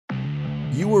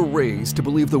You were raised to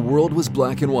believe the world was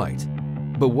black and white.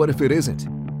 But what if it isn't?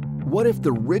 What if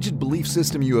the rigid belief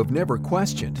system you have never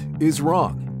questioned is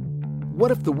wrong?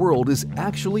 What if the world is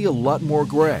actually a lot more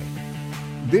gray?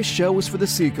 This show is for the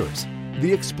seekers,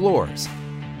 the explorers,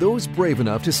 those brave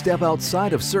enough to step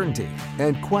outside of certainty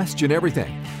and question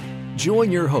everything.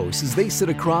 Join your hosts as they sit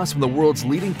across from the world's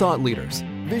leading thought leaders,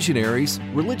 visionaries,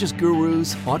 religious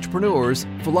gurus, entrepreneurs,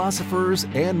 philosophers,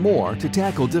 and more to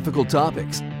tackle difficult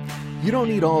topics. You don't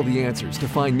need all the answers to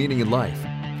find meaning in life,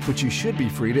 but you should be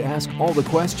free to ask all the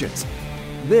questions.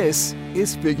 This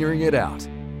is Figuring It Out.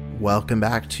 Welcome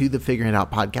back to the Figuring It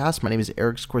Out podcast. My name is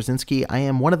Eric Skorzynski. I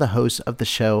am one of the hosts of the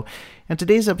show. And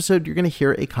today's episode, you're going to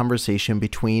hear a conversation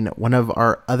between one of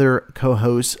our other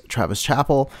co-hosts, Travis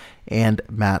Chappell, and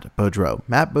Matt Beaudreau.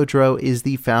 Matt Beaudreau is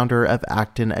the founder of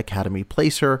Acton Academy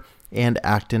Placer and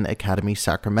Acton Academy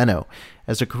Sacramento.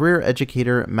 As a career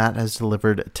educator, Matt has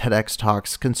delivered TEDx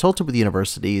talks, consulted with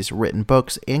universities, written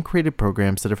books, and created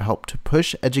programs that have helped to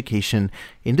push education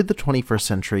into the 21st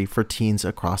century for teens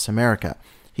across America.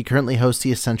 He currently hosts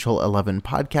the Essential 11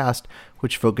 podcast,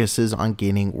 which focuses on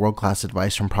gaining world-class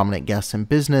advice from prominent guests in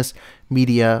business,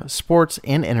 media, sports,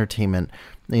 and entertainment.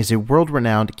 And he's a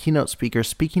world-renowned keynote speaker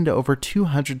speaking to over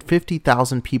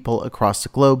 250,000 people across the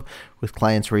globe, with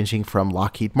clients ranging from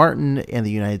Lockheed Martin and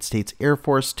the United States Air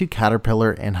Force to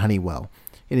Caterpillar and Honeywell.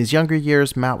 In his younger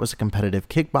years, Matt was a competitive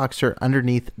kickboxer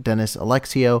underneath Dennis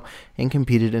Alexio and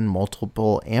competed in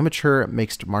multiple amateur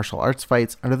mixed martial arts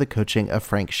fights under the coaching of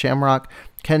Frank Shamrock,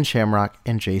 Ken Shamrock,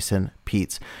 and Jason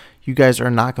Peets. You guys are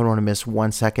not going to want to miss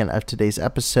 1 second of today's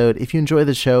episode. If you enjoy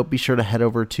the show, be sure to head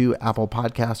over to Apple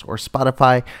Podcasts or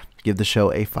Spotify. Give the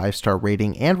show a 5-star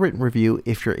rating and written review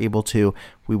if you're able to.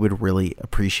 We would really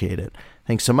appreciate it.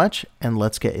 Thanks so much, and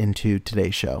let's get into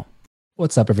today's show.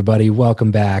 What's up, everybody?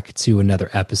 Welcome back to another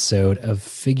episode of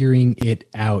Figuring It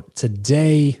Out.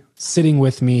 Today, sitting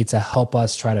with me to help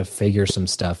us try to figure some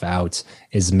stuff out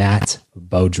is Matt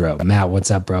Beaudreau. Matt,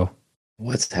 what's up, bro?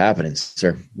 What's happening,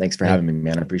 sir? Thanks for having me,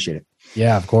 man. I appreciate it.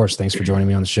 Yeah, of course. Thanks for joining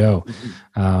me on the show.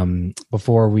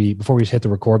 Before we hit the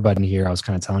record button here, I was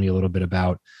kind of telling you a little bit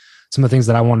about some of the things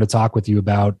that I wanted to talk with you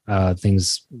about,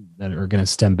 things that are going to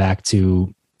stem back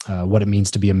to what it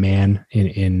means to be a man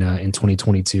in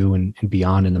 2022 and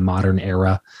beyond in the modern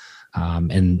era,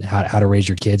 and how to raise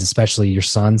your kids, especially your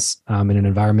sons, in an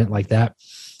environment like that.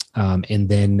 And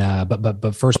then,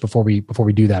 but first, before we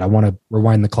do that, I want to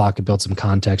rewind the clock and build some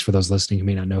context for those listening who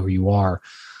may not know who you are.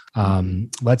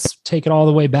 Let's take it all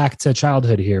the way back to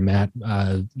childhood here, Matt.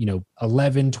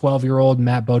 11, 12-year-old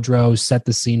Matt Beaudreau, set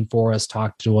the scene for us.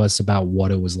 Talk to us about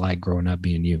what it was like growing up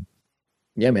being you.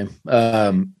 Yeah,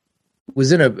 man.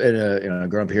 Was in a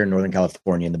growing up here in Northern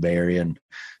California in the Bay Area, and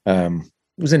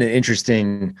was in an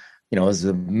interesting, it was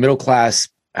a middle class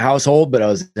household, but I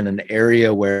was in an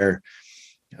area where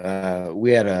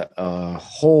we had a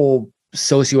whole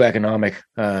socioeconomic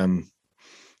kind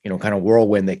of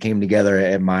whirlwind that came together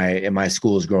at my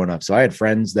schools growing up. So I had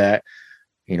friends that,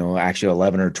 actually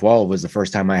 11 or 12 was the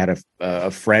first time I had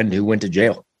a friend who went to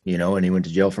jail. And he went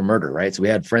to jail for murder, right? So we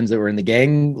had friends that were in the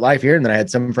gang life here, and then I had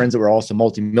some friends that were also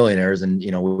multimillionaires, and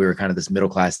we were kind of this middle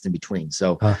class in between.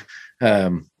 So,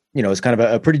 it's kind of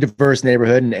a pretty diverse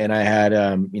neighborhood, and I had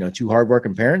two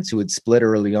hardworking parents who had split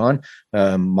early on.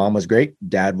 Mom was great.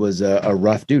 Dad was a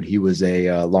rough dude. He was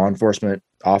a law enforcement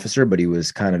officer, but he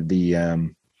was kind of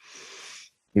the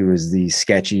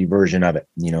sketchy version of it,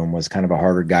 and was kind of a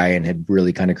harder guy, and had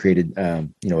really kind of created,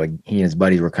 he and his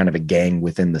buddies were kind of a gang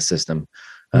within the system.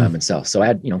 And stuff. So I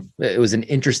had, it was an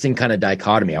interesting kind of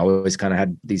dichotomy. I always kind of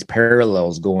had these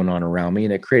parallels going on around me,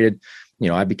 and it created,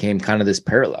 I became kind of this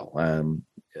parallel.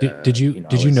 Did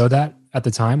you know that at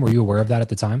the time? Were you aware of that at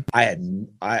the time? I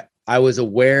was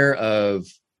aware of,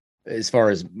 as far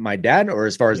as my dad, or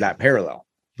as far as that parallel.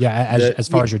 Yeah. As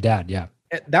far as your dad. Yeah.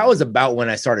 That was about when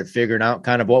I started figuring out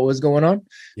kind of what was going on.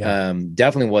 Yeah.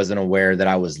 Definitely wasn't aware that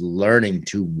I was learning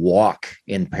to walk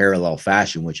in parallel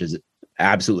fashion, which is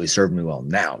absolutely served me well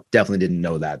now. Definitely didn't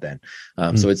know that then.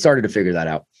 So it started to figure that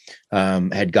out.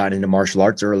 Had gotten into martial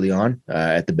arts early on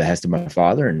at the behest of my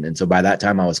father. And so by that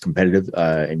time I was competitive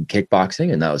in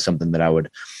kickboxing, and that was something that I would,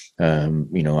 I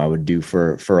would do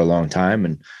for a long time.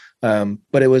 And,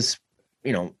 but it was,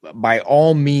 by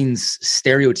all means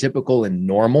stereotypical and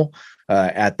normal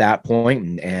at that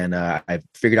point. And I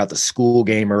figured out the school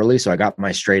game early. So I got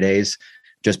my straight A's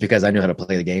just because I knew how to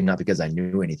play the game, not because I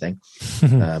knew anything.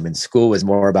 And school was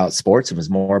more about sports. It was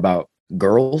more about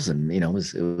girls, and it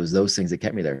was those things that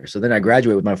kept me there. So then I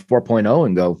graduate with my 4.0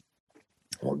 and go,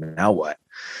 well, now what?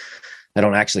 I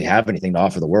don't actually have anything to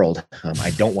offer the world.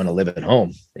 I don't want to live at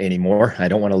home anymore. I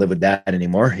don't want to live with dad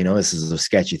anymore. This is a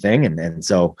sketchy thing. And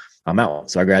so I'm out.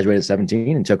 So I graduated at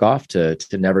 17 and took off to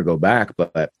never go back.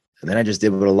 But then I just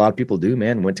did what a lot of people do,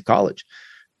 man. Went to college,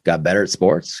 got better at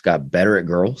sports, got better at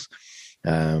girls,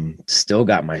 still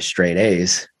got my straight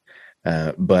A's.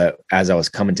 But as I was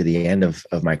coming to the end of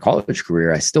my college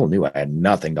career, I still knew I had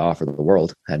nothing to offer the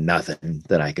world, had nothing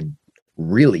that I could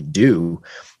really do.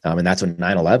 And that's when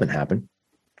 9/11 happened,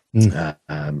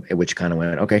 which kind of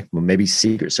went, okay, well, maybe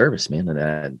Secret Service, man.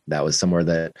 And that was somewhere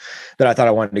that I thought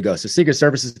I wanted to go. So Secret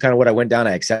Service is kind of what I went down.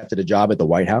 I accepted a job at the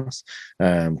White House,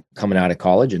 coming out of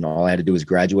college, and all I had to do was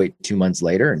graduate 2 months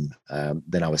later. And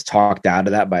then I was talked out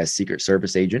of that by a Secret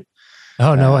Service agent.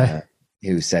 Oh, no way.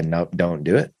 Who said, nope, don't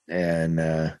do it.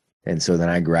 And so then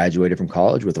I graduated from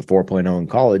college with a 4.0 in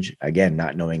college, again,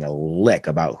 not knowing a lick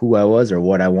about who I was or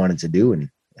what I wanted to do, and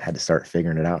had to start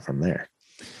figuring it out from there.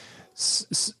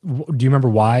 Do you remember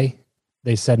why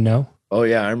they said no? Oh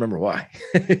yeah, I remember why.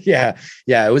 Yeah.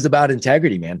 It was about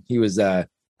integrity, man. He was,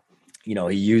 he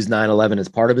used 9/11 as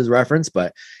part of his reference,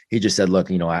 but he just said, look,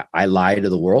 I lie to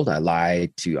the world. I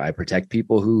protect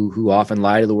people who often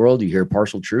lie to the world. You hear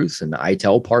partial truths, and I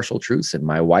tell partial truths, and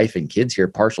my wife and kids hear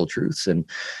partial truths. And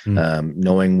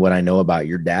knowing what I know about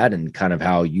your dad and kind of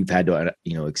how you've had to,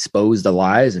 expose the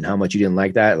lies and how much you didn't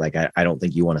like that. Like, I don't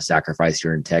think you want to sacrifice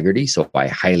your integrity. So I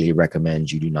highly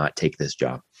recommend you do not take this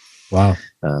job. Wow.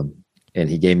 And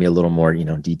he gave me a little more,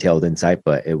 detailed insight,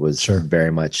 but it was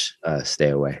very much stay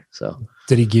away. So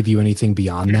did he give you anything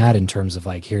beyond that in terms of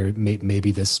like, here,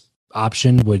 maybe this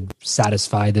option would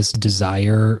satisfy this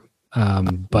desire,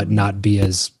 but not be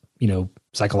as,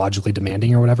 psychologically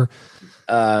demanding or whatever?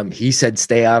 He said,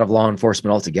 stay out of law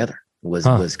enforcement altogether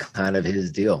was kind of his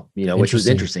deal, which was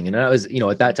interesting. And I was,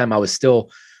 at that time I was still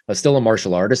a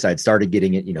martial artist. I'd started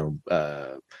getting it,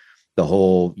 the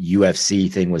whole UFC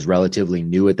thing was relatively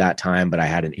new at that time, but I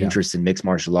had an interest in mixed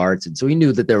martial arts. And so he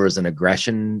knew that there was an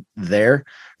aggression there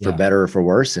for better or for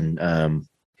worse. And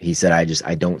he said,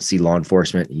 I don't see law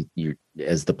enforcement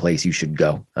as the place you should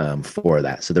go for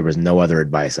that. So there was no other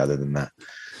advice other than that.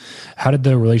 How did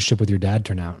the relationship with your dad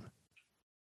turn out?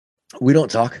 We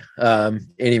don't talk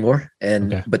anymore.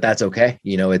 But that's okay.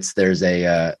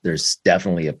 There's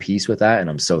definitely a piece with that. And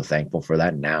I'm so thankful for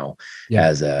that now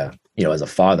as a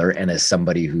father and as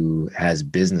somebody who has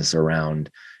business around,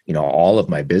 all of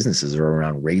my businesses are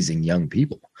around raising young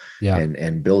people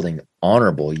and building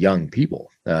honorable young people.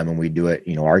 And we do it,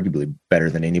 arguably better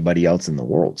than anybody else in the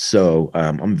world. So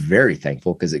I'm very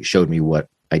thankful because it showed me what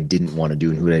I didn't want to do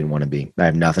and who I didn't want to be. I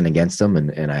have nothing against him,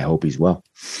 and I hope he's well.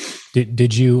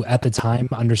 Did you at the time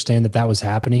understand that was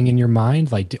happening in your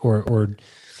mind? Like, or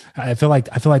I feel like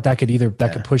that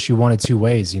could push you one of two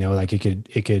ways, like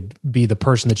it could be the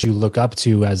person that you look up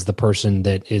to as the person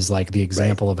that is like the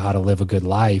example of how to live a good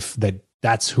life,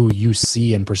 that's who you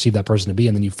see and perceive that person to be.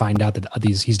 And then you find out that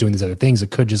he's doing these other things.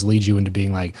 It could just lead you into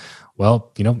being like,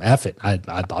 well, F it.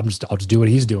 I'll just do what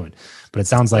he's doing. But it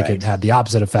sounds like it had the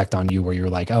opposite effect on you where you're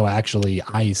like, oh, actually,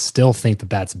 I still think that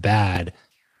that's bad.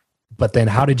 But then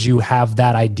how did you have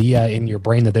that idea in your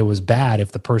brain that it was bad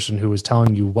if the person who was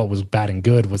telling you what was bad and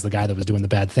good was the guy that was doing the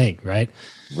bad thing, right?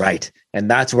 Right.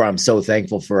 And that's where I'm so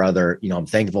thankful for I'm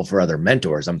thankful for other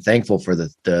mentors. I'm thankful for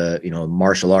the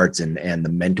martial arts and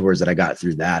the mentors that I got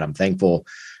through that. I'm thankful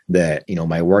that,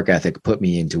 my work ethic put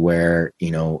me into where,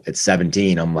 at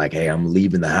 17, I'm like, hey, I'm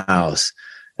leaving the house.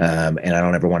 And I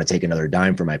don't ever want to take another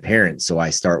dime from my parents. So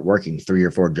I start working 3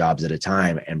 or 4 jobs at a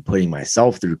time and putting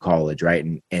myself through college, right?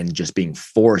 And just being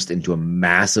forced into a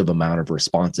massive amount of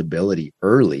responsibility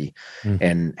early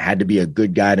and had to be a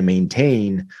good guy to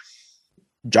maintain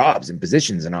jobs and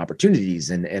positions and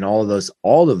opportunities. And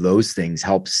all of those things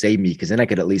helped save me, because then I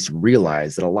could at least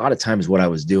realize that a lot of times what I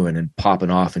was doing and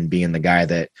popping off and being the guy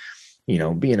that,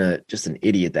 being just an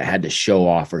idiot that had to show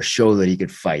off or show that he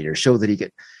could fight or show that he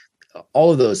could,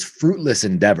 all of those fruitless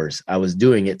endeavors, I was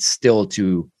doing it still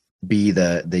to be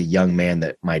the young man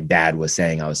that my dad was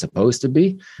saying I was supposed to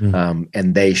be.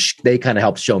 And they kind of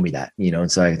helped show me that,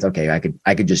 and so I thought, okay,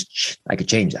 I could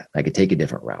change that. I could take a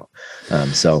different route.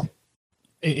 So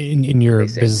in your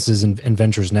businesses and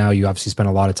ventures now, you obviously spend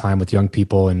a lot of time with young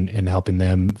people and helping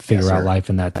them figure out life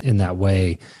in that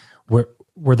way.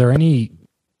 Were there any,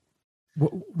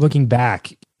 looking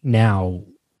back now,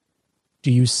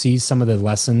 do you see some of the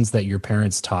lessons that your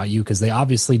parents taught you? Because they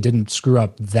obviously didn't screw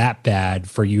up that bad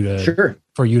for you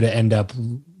to end up,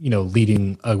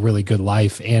 leading a really good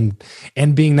life and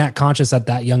being that conscious at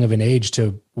that young of an age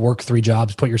to work 3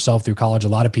 jobs, put yourself through college. A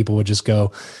lot of people would just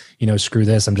go, screw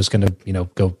this. I'm just going to,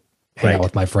 go hang out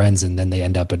with my friends, and then they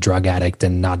end up a drug addict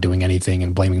and not doing anything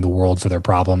and blaming the world for their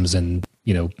problems, and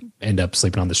end up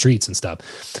sleeping on the streets and stuff.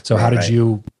 So how did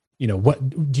you,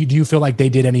 what do you feel like they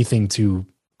did anything to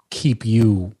keep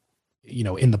you,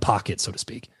 in the pocket, so to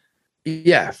speak?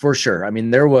 Yeah, for sure. I mean,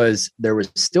 there was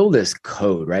still this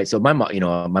code, right? So my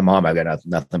mom, I've got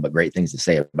nothing but great things to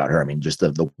say about her. I mean, just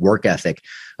the work ethic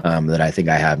that I think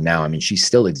I have now. I mean, she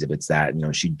still exhibits that.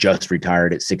 She just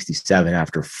retired at 67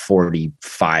 after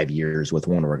 45 years with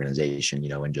one organization,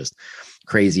 and just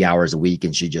crazy hours a week.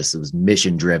 And she just was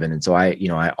mission driven. And so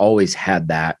I always had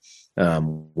that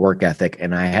work ethic,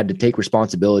 and I had to take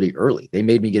responsibility early. They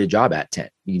made me get a job at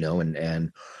 10,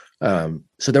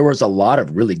 so there was a lot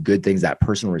of really good things, that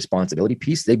personal responsibility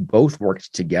piece. They both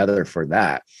worked together for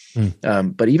that.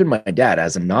 But even my dad,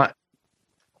 as I'm not,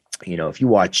 if you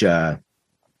watch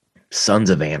Sons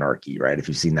of Anarchy, right? If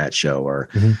you've seen that show, or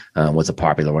what's a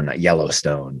popular one,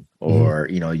 Yellowstone, or,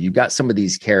 you've got some of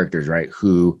these characters, right,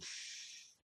 who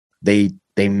they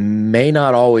may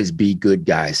not always be good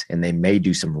guys, and they may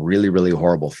do some really, really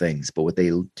horrible things. But what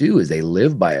they do is they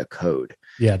live by a code.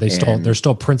 Yeah, they're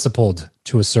still principled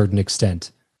to a certain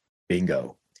extent.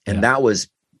 Bingo. And that was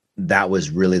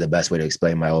really the best way to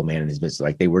explain my old man and his business.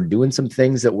 Like, they were doing some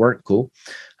things that weren't cool,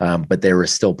 but there were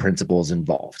still principles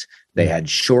involved. They had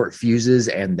short fuses,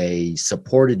 and they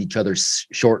supported each other's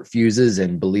short fuses,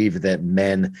 and believed that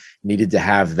men needed to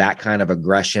have that kind of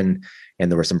aggression. And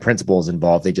there were some principles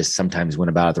involved. They just sometimes went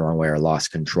about it the wrong way or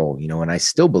lost control, and I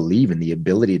still believe in the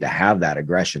ability to have that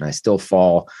aggression. I still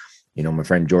fall. My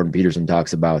friend Jordan Peterson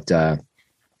talks about, the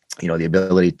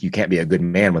ability, you can't be a good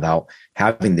man without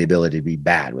having the ability to be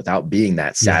bad, without being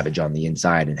that savage on the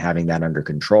inside and having that under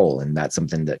control. And that's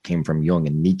something that came from Jung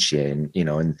and Nietzsche.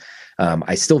 And,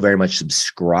 I still very much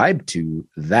subscribe to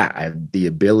that. I have the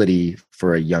ability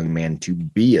for a young man to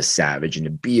be a savage and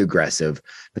to be aggressive,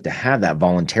 but to have that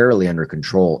voluntarily under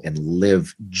control and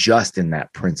live just in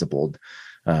that principled,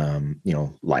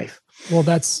 life. Well,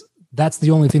 that's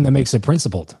the only thing that makes it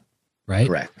principled. Right.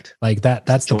 Correct. Like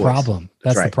that's the problem.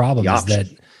 That's right. The problem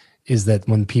is that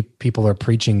when people are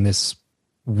preaching this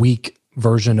weak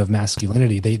version of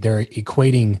masculinity, they're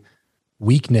equating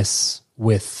weakness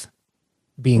with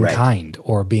being kind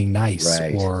or being nice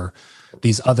or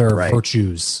these other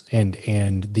virtues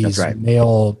and these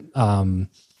male,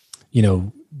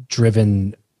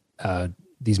 driven,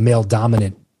 these male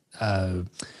dominant,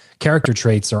 character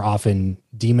traits are often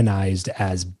demonized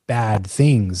as bad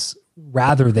things,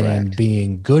 rather than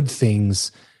being good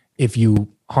things if you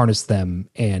harness them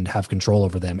and have control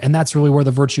over them. And that's really where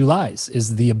the virtue lies,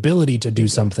 is the ability to do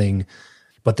something,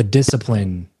 but the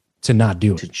discipline to not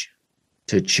do it.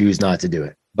 To choose not to do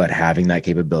it, but having that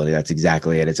capability. That's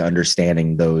exactly it. It's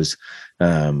understanding those,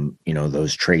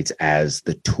 those traits as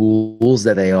the tools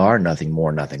that they are, nothing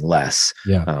more, nothing less.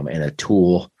 Yeah. And a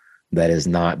tool that is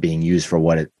not being used for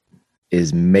what it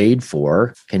is made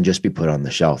for can just be put on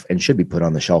the shelf, and should be put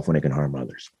on the shelf when it can harm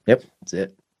others. Yep, that's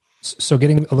it. So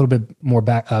getting a little bit more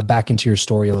back into your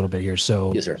story a little bit here.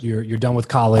 So yes, sir. You're done with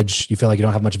college. You feel like you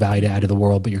don't have much value to add to the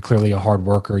world, but you're clearly a hard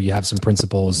worker. You have some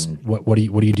principles. What do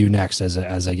you do next as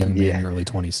a young man in your early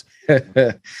 20s?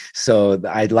 So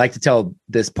I'd like to tell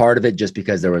this part of it just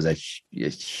because there was a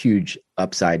huge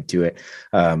upside to it.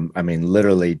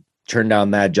 Literally turned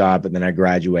down that job, and then I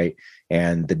graduate.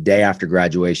 And the day after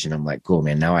graduation, I'm like, cool,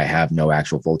 man, now I have no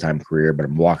actual full-time career, but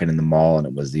I'm walking in the mall, and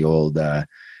it was the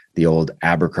old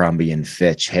Abercrombie and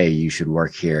Fitch, hey, you should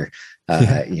work here,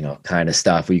 kind of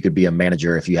stuff. You could be a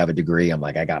manager if you have a degree. I'm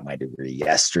like, I got my degree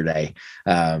yesterday.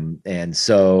 But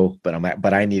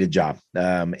I need a job.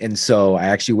 And so I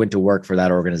actually went to work for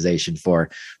that organization for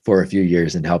a few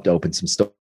years and helped open some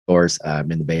stores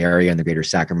in the Bay Area and the greater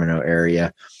Sacramento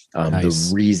area. Nice.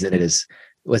 The reason it is,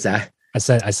 what's that? I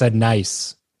said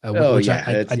nice. I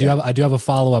do have a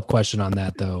follow-up question on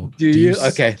that though. Do you?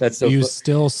 Okay. That's so do you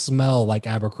still smell like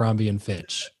Abercrombie and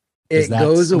Fitch? It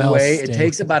goes away. It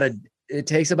takes about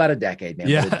a decade, man.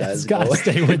 Yeah, it's got to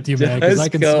stay with you, man. Because I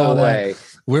can smell that.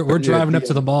 We're driving up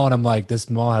to the mall, and I'm like, this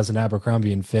mall has an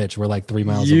Abercrombie and Fitch. We're like 3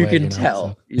 miles away. You can tell.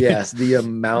 So. Yes, the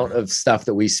amount of stuff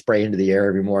that we spray into the air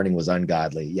every morning was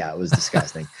ungodly. Yeah, it was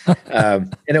disgusting.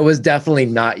 And it was definitely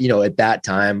not, at that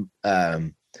time,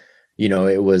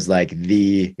 it was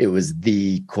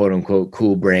the quote unquote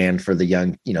cool brand for the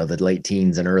young, the late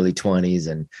teens and early 20s.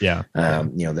 And,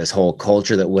 this whole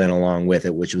culture that went along with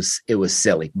it, which was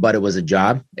silly, but it was a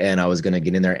job, and I was going to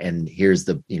get in there. And here's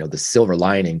the silver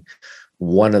lining.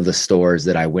 One of the stores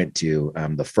that I went to,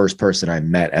 the first person I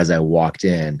met as I walked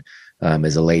in,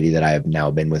 is a lady that I have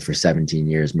now been with for 17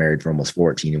 years, married for almost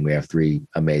 14, and we have 3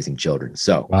 amazing children.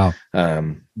 So Wow.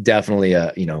 Definitely,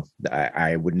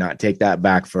 I would not take that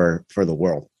back for the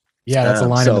world. Yeah, that's a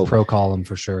line in the pro column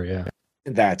for sure. Yeah.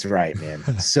 That's right,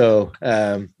 man. So,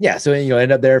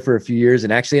 ended up there for a few years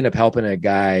and actually ended up helping a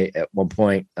guy at one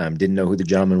point. Didn't know who the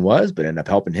gentleman was, but ended up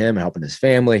helping him, helping his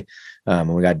family.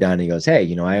 When we got done, he goes,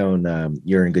 "Hey, I own,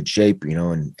 you're in good shape,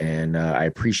 and I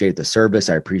appreciate the service.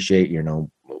 I appreciate,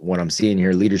 what I'm seeing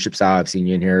here, leadership style. I've seen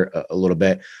you in here a little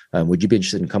bit. Would you be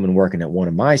interested in coming working at one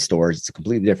of my stores? It's a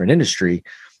completely different industry.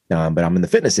 But I'm in the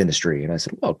fitness industry." And I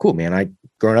said, "Well, cool, man.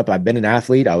 Growing up, I've been an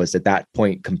athlete. I was at that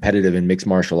point competitive in mixed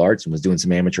martial arts and was doing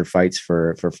some amateur fights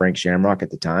for Frank Shamrock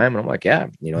at the time." And I'm like, "Yeah,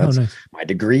 that's nice. My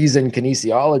degrees in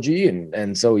kinesiology.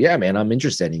 And so, yeah, man, I'm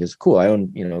interested." And he goes, "Cool. I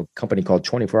own, a company called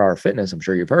 24 Hour Fitness. I'm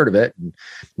sure you've heard of it." And,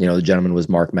 the gentleman was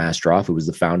Mark Mastroff, who was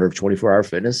the founder of 24 Hour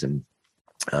Fitness. And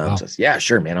wow. So I said, "Yeah,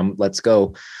 sure, man. Let's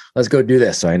go do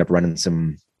this." So I ended up running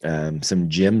some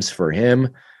gyms for him.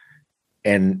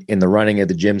 And in the running of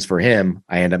the gyms for him,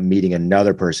 I ended up meeting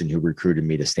another person who recruited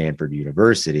me to Stanford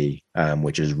University,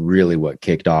 which is really what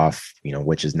kicked off,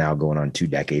 which is now going on 2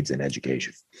 decades in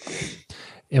education.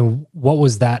 And what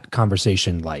was that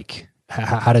conversation like?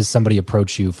 How does somebody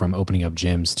approach you from opening up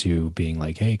gyms to being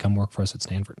like, "Hey, come work for us at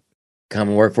Stanford"?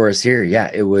 Come work for us here. Yeah,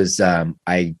 it was,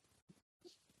 it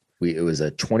was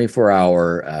a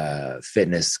 24-hour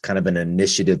fitness, kind of an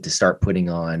initiative to start putting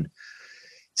on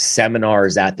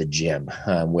seminars at the gym,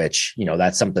 which,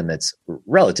 that's something that's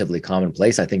relatively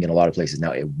commonplace, I think, in a lot of places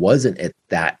now. It wasn't at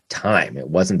that time. It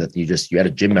wasn't that you had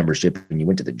a gym membership and you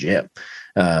went to the gym,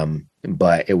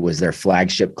 but it was their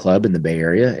flagship club in the Bay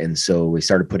Area. And so we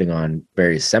started putting on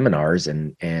various seminars,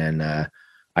 and I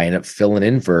ended up filling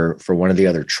in for one of the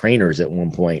other trainers at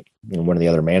one point, one of the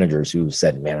other managers, who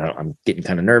said, "Man, I'm getting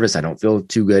kind of nervous. I don't feel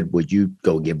too good. Would you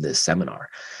go give this seminar?"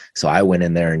 So I went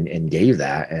in there and gave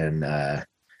that,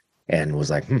 and was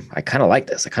like, I kind of like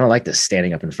this. I kind of like this,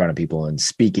 standing up in front of people and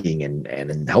speaking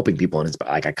and helping people. And it's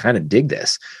like, I kind of dig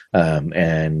this.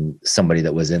 And somebody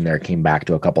that was in there came back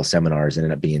to a couple seminars and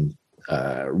ended up being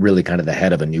really kind of the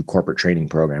head of a new corporate training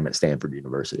program at Stanford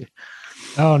University.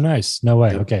 Oh, nice. No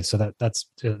way. Yep. Okay. So that's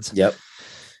yep.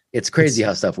 It's crazy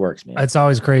how stuff works, man. It's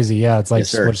always crazy. Yeah. It's like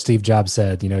yes, what Steve Jobs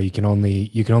said, you can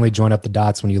only join up the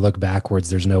dots when you look backwards.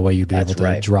 There's no way you'd be able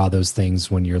to draw those things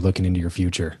when you're looking into your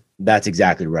future. That's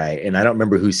exactly right. And I don't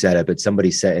remember who said it, but somebody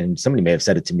said, and somebody may have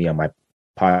said it to me on my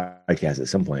podcast at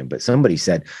some point, but somebody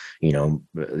said,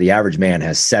 the average man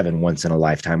has 7 once in a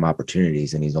lifetime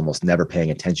opportunities, and he's almost never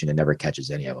paying attention and never catches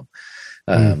any of them.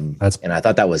 And I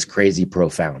thought that was crazy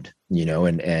profound,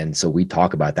 and so we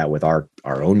talk about that with our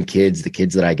own kids, the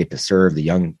kids that I get to serve, the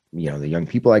young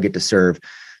people I get to serve.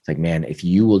 It's like, man, if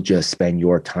you will just spend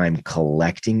your time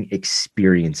collecting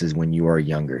experiences when you are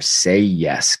younger, say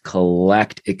yes,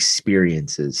 collect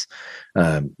experiences,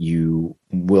 you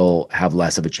will have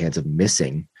less of a chance of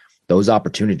missing those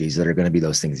opportunities that are going to be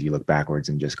those things that you look backwards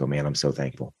and just go, "Man, I'm so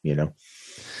thankful,"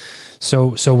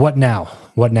 So what now?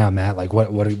 What now, Matt? Like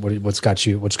what's got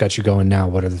you going now?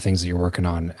 What are the things that you're working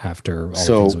on after all the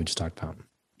things we just talked about?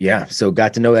 Yeah. So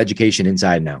got to know education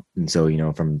inside and out. And so,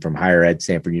 from higher ed,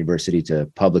 Stanford University, to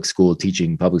public school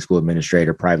teaching, public school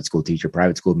administrator, private school teacher,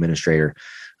 private school administrator,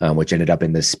 which ended up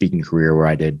in this speaking career where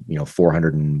I did,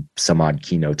 400 and some odd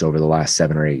keynotes over the last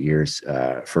 7 or 8 years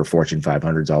for Fortune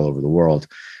 500s all over the world.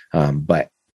 But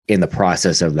in the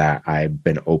process of that, I've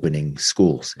been opening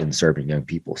schools and serving young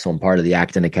people. So I'm part of the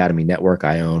Acton Academy Network.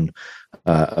 I own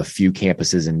a few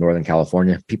campuses in Northern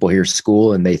California. People hear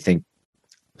school and they think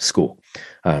school.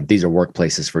 These are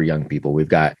workplaces for young people. We've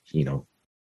got,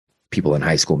 people in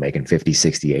high school making $50,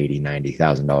 $60, $80,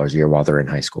 $90,000 a year while they're in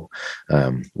high school.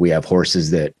 We have horses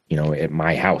that, at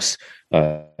my house,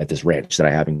 at this ranch that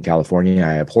I have in California,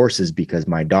 I have horses because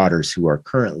my daughters, who are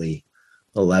currently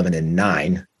 11 and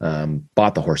 9,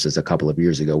 bought the horses a couple of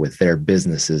years ago with their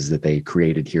businesses that they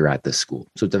created here at this school.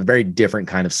 So it's a very different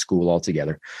kind of school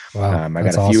altogether. Wow, I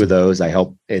got a few of those. I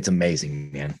help. It's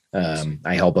amazing, man.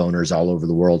 I help owners all over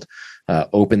the world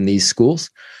open these schools.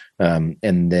 And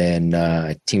then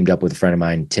I teamed up with a friend of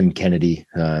mine, Tim Kennedy,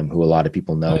 who a lot of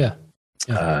people know. Oh,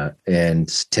 yeah. And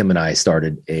Tim and I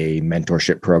started a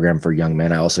mentorship program for young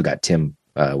men. I also got Tim.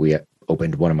 We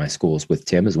opened one of my schools with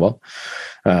Tim as well,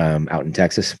 out in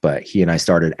Texas. But he and I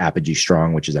started Apogee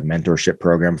Strong, which is a mentorship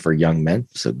program for young men.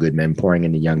 So good men pouring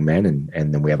into young men.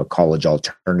 And then we have a college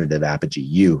alternative, Apogee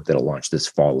U, that'll launch this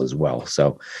fall as well.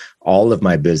 So all of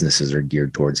my businesses are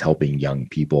geared towards helping young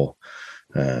people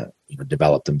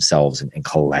develop themselves and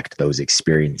collect those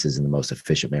experiences in the most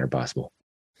efficient manner possible.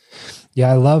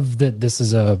 Yeah, I love that this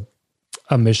is a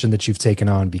a mission that you've taken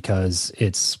on because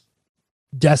it's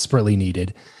desperately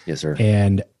needed. Yes, sir.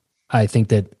 And I think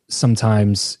that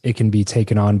sometimes it can be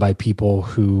taken on by people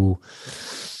who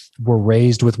were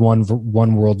raised with one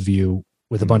worldview,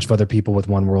 with a bunch of other people with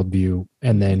one worldview,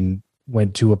 and then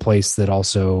went to a place that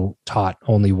also taught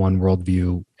only one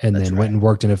worldview, and then went and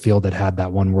worked in a field that had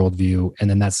that one worldview. And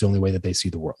then that's the only way that they see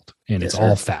the world. And it's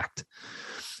all fact.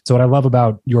 So what I love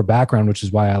about your background, which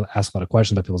is why I ask a lot of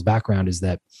questions about people's background, is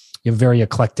that you have a very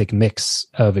eclectic mix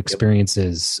of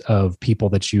experiences of people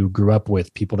that you grew up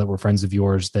with, people that were friends of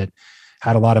yours that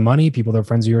had a lot of money, people that were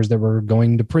friends of yours that were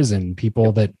going to prison,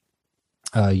 people that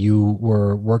you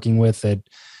were working with at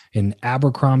in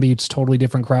Abercrombie. It's a totally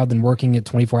different crowd than working at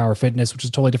 24 Hour Fitness, which is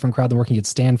a totally different crowd than working at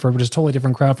Stanford, which is a totally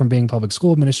different crowd from being public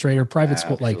school administrator, private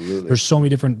school. Like there's so many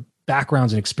different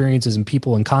backgrounds and experiences and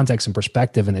people and context and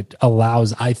perspective. And it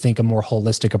allows, I think, a more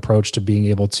holistic approach to being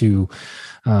able to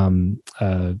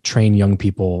train young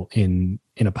people in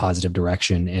a positive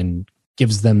direction, and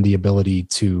gives them the ability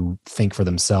to think for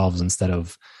themselves instead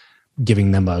of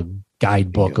giving them a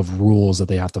guidebook of rules that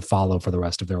they have to follow for the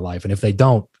rest of their life. And if they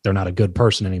don't, they're not a good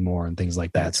person anymore and things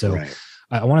like that. That's so right.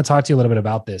 I want to talk to you a little bit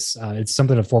about this. It's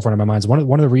something at the forefront of my mind.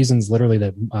 One of the reasons literally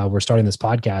that we're starting this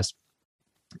podcast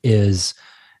is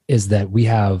that we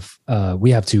have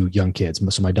two young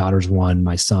kids. So my daughter's 1,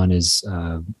 my son is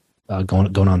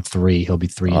going on 3. He'll be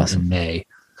 3 in May.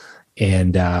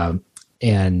 And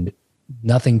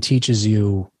nothing teaches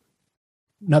you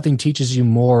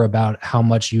more about how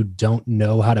much you don't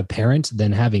know how to parent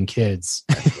than having kids.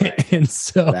 Right. And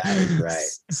so, that is right.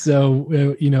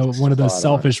 So, one of those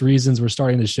selfish reasons we're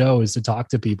starting the show is to talk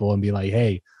to people and be like,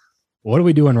 hey, what are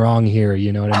we doing wrong here?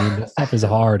 You know what I mean? This stuff is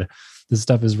hard. This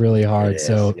stuff is really hard.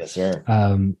 So, yes, sir.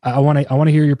 I want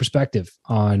to hear your perspective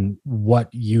on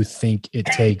what you think it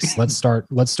takes. Let's start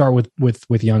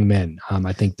with young men.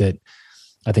 I think that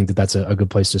that's a good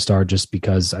place to start, just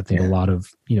because I think a lot of,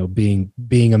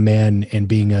 being a man and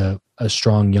being a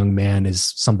strong young man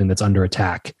is something that's under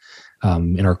attack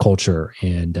in our culture.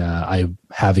 And I,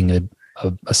 having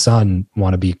a son,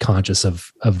 want to be conscious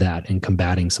of that and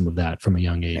combating some of that from a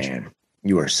young age. Man,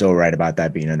 you are so right about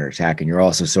that being under attack. And you're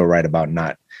also so right about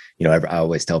not, I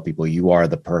always tell people, you are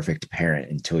the perfect parent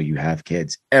until you have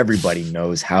kids. Everybody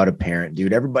knows how to parent,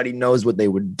 dude. Everybody knows what they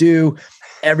would do.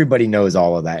 Everybody knows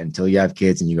all of that until you have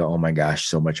kids and you go, oh my gosh,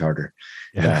 so much harder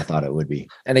than I thought it would be.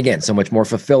 And again, so much more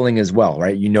fulfilling as well,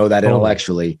 right? You know that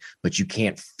intellectually, but you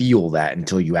can't feel that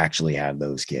until you actually have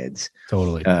those kids.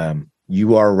 Totally.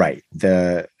 You are right.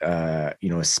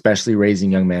 Especially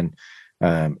raising young men,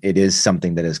 it is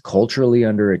something that is culturally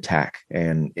under attack,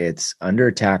 and it's under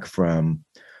attack from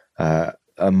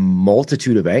a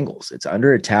multitude of angles. It's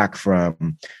under attack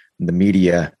from the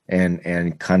media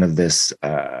and kind of this,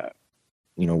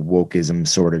 wokeism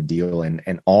sort of deal,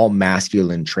 and all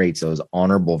masculine traits, those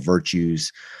honorable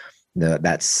virtues,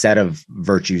 that set of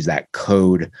virtues, that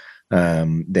code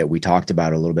that we talked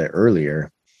about a little bit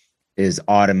earlier, is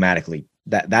automatically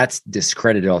that's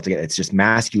discredited altogether. It's just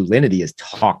masculinity is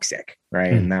toxic,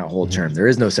 right? And that whole term, there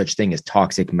is no such thing as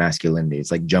toxic masculinity.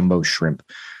 It's like jumbo shrimp.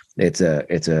 It's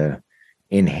a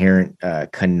inherent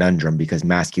conundrum, because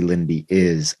masculinity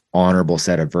is honorable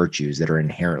set of virtues that are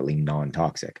inherently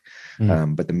non-toxic.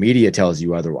 But the media tells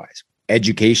you otherwise.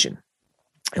 Education.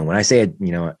 And when I say,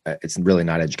 it's really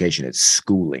not education, it's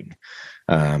schooling,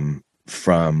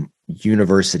 from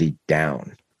university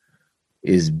down,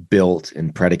 is built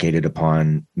and predicated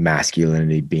upon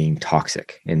masculinity being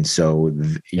toxic. And so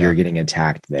you're getting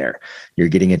attacked there. You're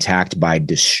getting attacked by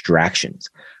distractions.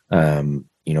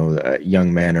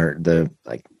 Young men are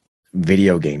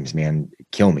video games, man,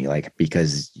 kill me.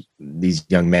 Because these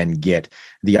young men get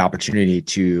the opportunity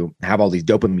to have all these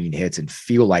dopamine hits and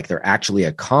feel like they're actually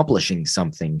accomplishing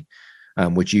something,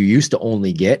 which you used to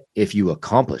only get if you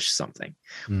accomplished something.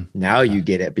 Now you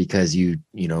get it because you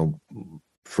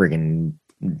friggin'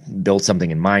 built something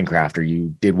in Minecraft, or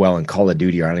you did well in Call of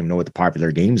Duty, or I don't even know what the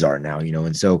popular games are now,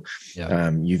 and so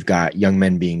you've got young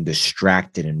men being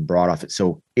distracted and brought off it.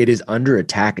 So it is under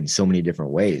attack in so many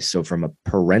different ways. So from a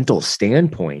parental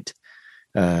standpoint,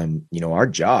 our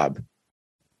job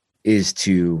is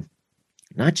to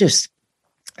it's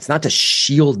not to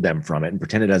shield them from it and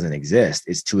pretend it doesn't exist.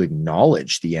 It's to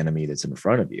acknowledge the enemy that's in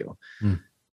front of you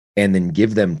and then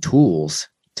give them tools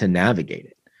to navigate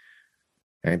it.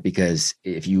 Right? Because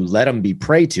if you let them be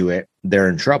prey to it, they're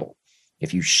in trouble.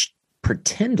 If you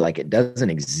pretend like it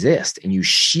doesn't exist and you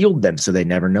shield them so they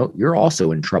never know, you're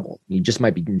also in trouble. You just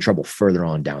might be in trouble further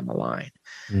on down the line.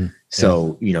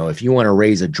 So, if you want to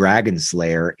raise a dragon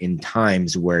slayer in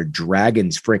times where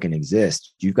dragons freaking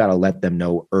exist, you've got to let them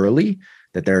know early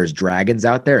that there's dragons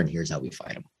out there and here's how we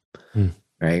fight them.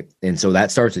 Right. And so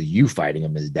that starts with you fighting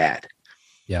them as dad.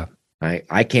 Yeah. Right.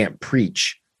 I can't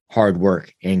preach hard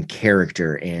work and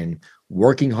character and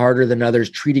working harder than others,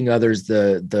 treating others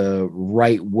the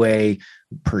right way,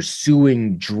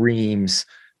 pursuing dreams,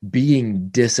 being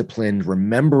disciplined,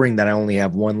 remembering that I only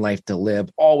have one life to live,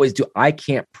 always do. I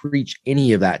can't preach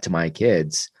any of that to my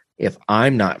kids if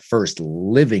I'm not first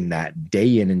living that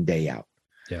day in and day out.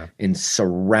 Yeah. And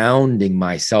surrounding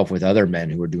myself with other men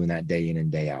who are doing that day in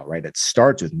and day out, right? It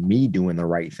starts with me doing the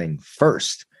right thing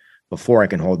first before I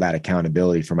can hold that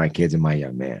accountability for my kids and my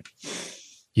young man.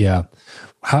 Yeah.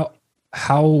 How,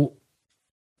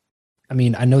 I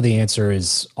mean, I know the answer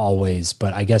is always,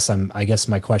 but I guess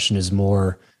my question is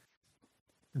more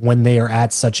when they are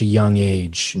at such a young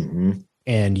age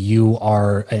and you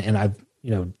are, and I've,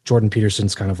 Jordan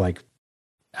Peterson's kind of like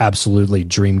absolutely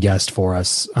dream guest for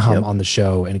us on the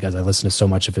show. And guys, I listen to so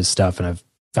much of his stuff and I've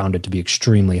found it to be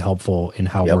extremely helpful in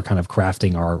how we're kind of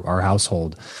crafting our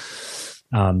household.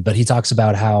 But he talks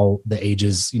about how the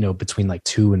ages, between like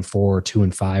 2 and 4, 2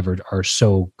 and 5 are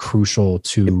so crucial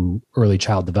to early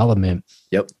child development.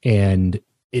 And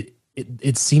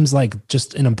it seems like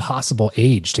just an impossible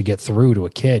age to get through to a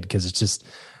kid because it's just,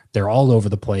 they're all over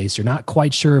the place. You're not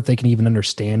quite sure if they can even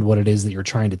understand what it is that you're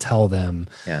trying to tell them.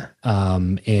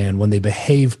 And when they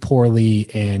behave poorly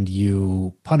and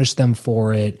you punish them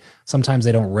for it, sometimes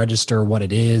they don't register what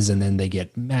it is. And then they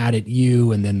get mad at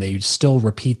you and then they still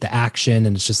repeat the action.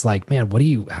 And it's just like, man,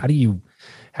 how do you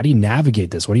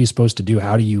navigate this? What are you supposed to do?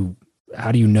 How do you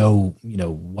know,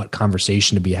 what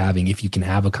conversation to be having if you can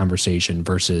have a conversation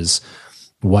versus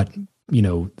what,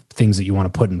 things that you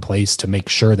want to put in place to make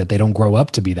sure that they don't grow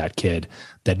up to be that kid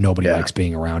that nobody likes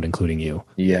being around, including you.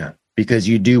 Yeah. Because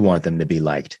you do want them to be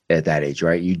liked at that age,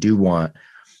 right? You do want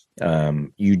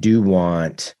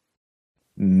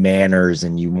manners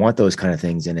and you want those kind of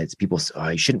things. And it's people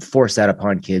say, you shouldn't force that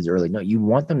upon kids early. No, you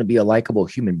want them to be a likable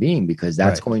human being because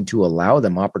that's going to allow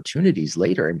them opportunities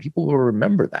later. And people will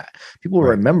remember that. People will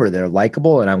remember they're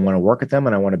likable and I want to work with them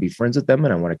and I want to be friends with them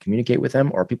and I want to communicate with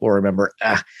them. Or people will remember,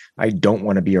 I don't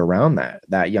want to be around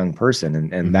that young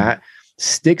person. And that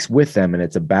sticks with them. And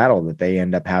it's a battle that they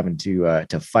end up having to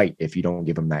fight if you don't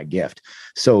give them that gift.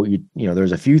 So,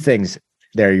 there's a few things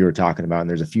there you were talking about, and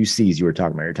there's a few C's you were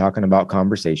talking about. You're talking about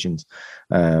conversations.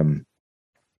 And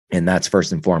that's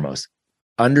first and foremost.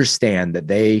 Understand that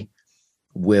they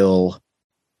will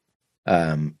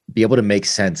be able to make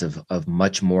sense of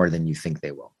much more than you think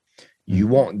they will. You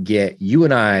won't get, you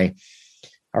and I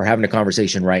are having a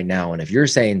conversation right now. And if you're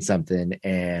saying something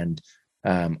and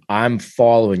I'm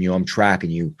following you, I'm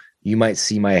tracking you, you might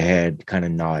see my head kind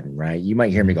of nodding, right? You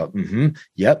might hear me go,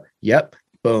 yep.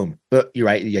 Boom. But you're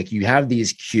right. Like you have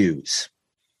these cues.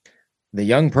 The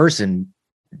young person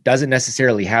doesn't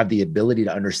necessarily have the ability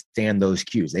to understand those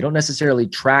cues. They don't necessarily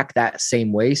track that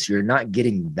same way. So you're not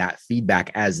getting that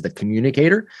feedback as the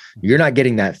communicator. You're not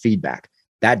getting that feedback.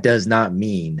 That does not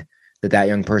mean that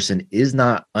young person is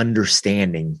not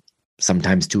understanding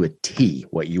sometimes to a T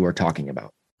what you are talking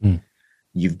about.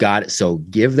 You've got it. So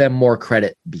give them more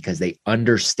credit because they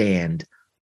understand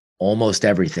almost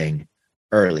everything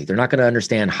early. They're not going to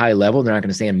understand high level. They're not going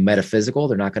to understand metaphysical.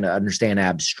 They're not going to understand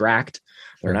abstract.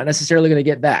 They're not necessarily going to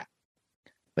get that,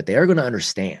 but they are going to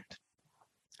understand.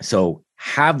 So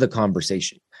have the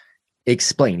conversation,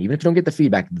 explain, even if you don't get the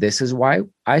feedback, this is why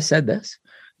I said this.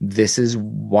 This is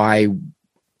why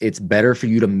it's better for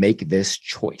you to make this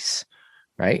choice,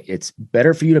 right? It's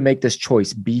better for you to make this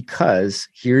choice because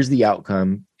here's the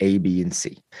outcome A, B, and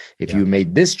C. If you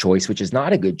made this choice, which is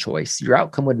not a good choice, your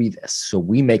outcome would be this. So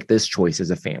we make this choice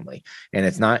as a family. And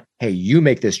it's not, hey, you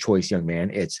make this choice, young man.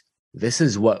 It's this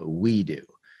is what we do.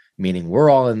 Meaning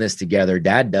we're all in this together.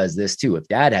 Dad does this too. If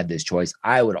dad had this choice,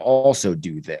 I would also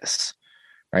do this,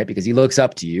 right? Because he looks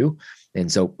up to you.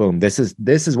 And so boom, this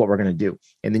is what we're going to do.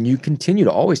 And then you continue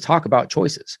to always talk about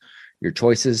choices. Your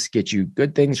choices get you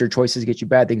good things. Your choices get you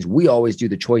bad things. We always do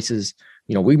the choices.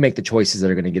 We make the choices that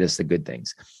are going to get us the good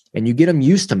things. And you get them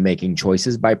used to making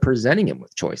choices by presenting them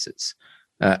with choices.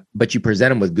 But you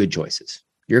present them with good choices.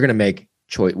 You're going to make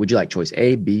choice. Would you like choice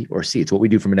A, B, or C? It's what we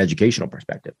do from an educational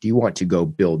perspective. Do you want to go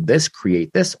build this,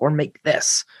 create this, or make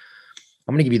this?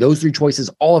 I'm going to give you those 3 choices.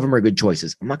 All of them are good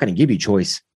choices. I'm not going to give you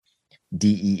choice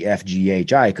D, E, F, G,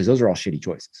 H, I, because those are all shitty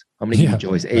choices. I'm going to give you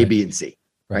choice A, B, and C,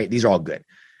 right? These are all good.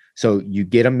 So you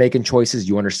get them making choices.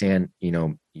 You understand,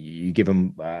 you give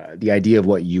them the idea of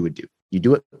what you would do. You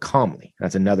do it calmly.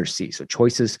 That's another C. So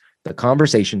choices, the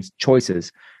conversations,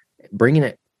 choices, bringing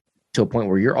it to a point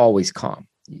where you're always calm.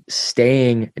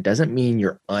 Staying, it doesn't mean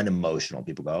you're unemotional.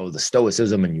 People go, oh, the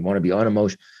stoicism and you want to be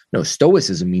unemotional. No,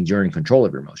 stoicism means you're in control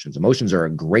of your emotions. Emotions are a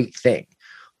great thing.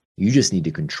 You just need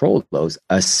to control those,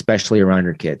 especially around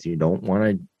your kids. You don't want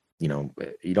to,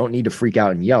 you don't need to freak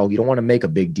out and yell. You don't want to make a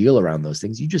big deal around those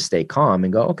things. You just stay calm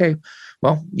and go, okay,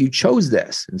 well, you chose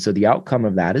this. And so the outcome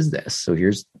of that is this. So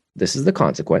this is the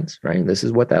consequence, right? This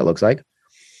is what that looks like.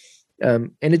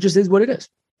 And it just is what it is.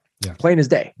 Yeah. Plain as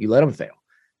day. You let them fail.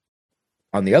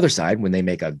 On the other side, when they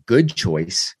make a good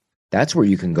choice, that's where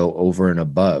you can go over and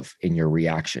above in your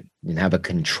reaction and have a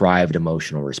contrived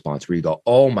emotional response where you go,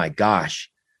 oh my gosh,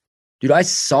 dude, I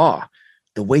saw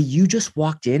the way you just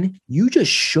walked in. You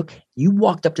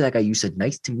walked up to that guy. You said,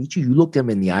 nice to meet you. You looked him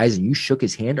in the eyes and you shook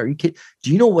his hand. Are you kidding?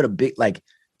 Do you know what a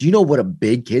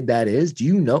big kid that is? Do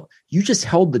you know? You just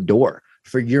held the door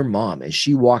for your mom as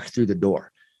she walked through the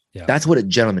door. Yeah. That's what a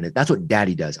gentleman is. That's what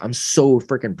daddy does. I'm so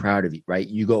freaking proud of you, right?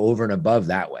 You go over and above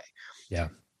that way. Yeah.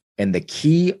 And the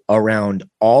key around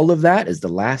all of that is the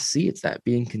last C. It's that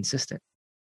being consistent.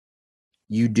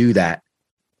 You do that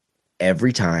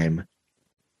every time,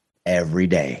 every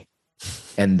day.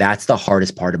 And that's the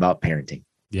hardest part about parenting.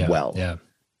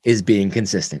 Is being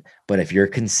consistent. But if you're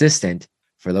consistent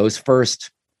for those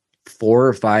first 4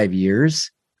 or 5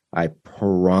 years, I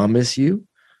promise you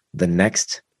the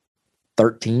next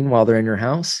 13 while they're in your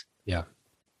house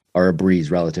are a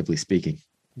breeze, relatively speaking.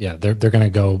 Yeah. They're going to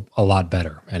go a lot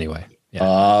better anyway. Yeah.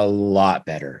 A lot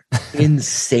better,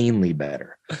 insanely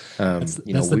better. That's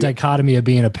the dichotomy of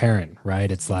being a parent,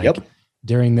 right? It's like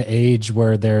during the age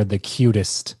where they're the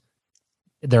cutest,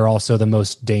 they're also the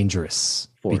most dangerous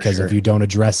because if you don't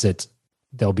address it,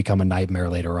 they'll become a nightmare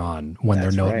later on when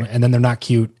and then they're not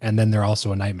cute. And then they're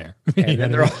also a nightmare. And then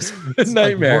they're also a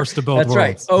nightmare. Like worst of both worlds.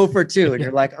 Right. 0 for 2. And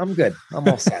you're like, I'm good. I'm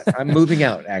all set. I'm moving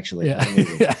out actually.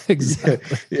 Yeah,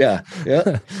 exactly. Yeah.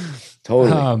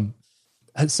 Totally.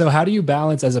 So how do you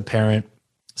balance as a parent?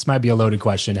 This might be a loaded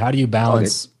question. How do you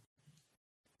balance,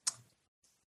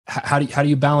 how do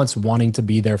you balance wanting to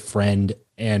be their friend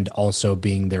and also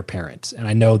being their parent? And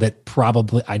I know that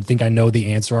I think I know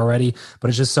the answer already, but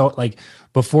it's just so like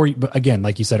again,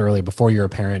 like you said earlier, before you're a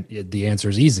parent, the answer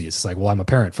is easy. It's like, well, I'm a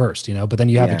parent first, but then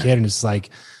you have a kid and it's like,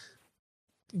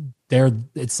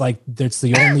 it's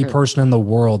the only person in the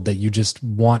world that you just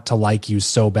want to like you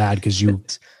so bad because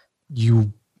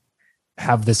you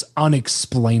have this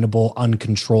unexplainable,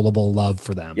 uncontrollable love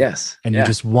for them. Yes. And you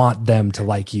just want them to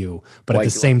like you. But at the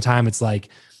same time, it's like,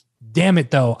 damn it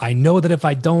though. I know that if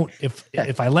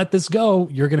I let this go,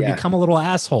 you're going to become a little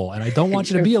asshole. And I don't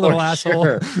want you to be a little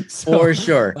asshole. So, for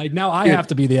sure. Like now I have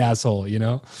to be the asshole,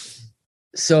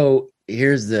 So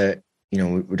here's we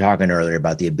were talking earlier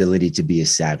about the ability to be a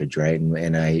savage, right?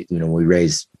 And I,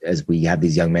 as we have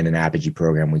these young men in Apogee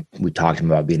program, we talked to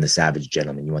them about being the savage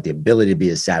gentleman. You want the ability to be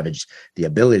a savage, the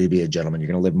ability to be a gentleman. You're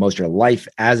going to live most of your life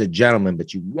as a gentleman,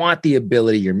 but you want the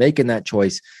ability, you're making that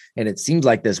choice. And it seems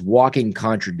like this walking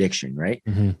contradiction, right?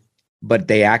 Mm-hmm. But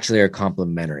they actually are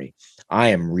complementary. I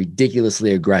am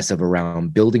ridiculously aggressive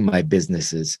around building my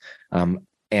businesses. And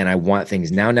I want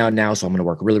things now. So I'm going to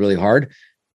work really, really hard.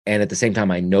 And at the same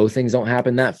time, I know things don't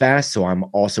happen that fast. So I'm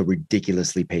also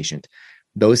ridiculously patient.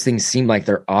 Those things seem like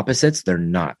they're opposites. They're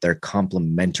not. They're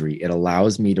complementary. It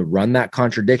allows me to run that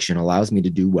contradiction, allows me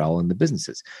to do well in the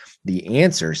businesses. The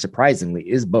answer, surprisingly,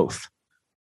 is both.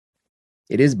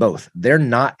 It is both. They're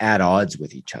not at odds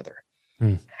with each other.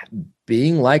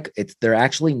 Being like they're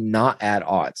actually not at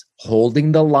odds.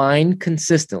 Holding the line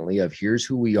consistently of here's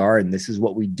who we are and this is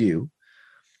what we do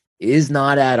is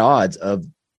not at odds of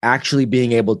actually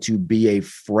being able to be a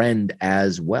friend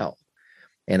as well.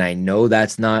 And I know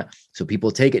that's not, so people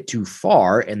take it too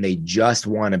far and they just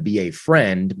want to be a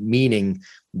friend, meaning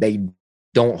they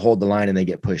don't hold the line and they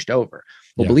get pushed over.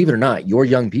 Well, believe it or not, your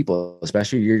young people,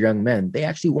 especially your young men, they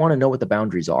actually want to know what the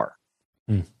boundaries are.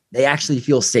 They actually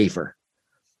feel safer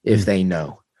if they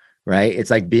know, right? It's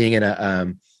like being in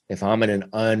if I'm in an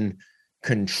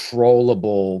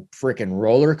uncontrollable freaking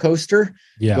roller coaster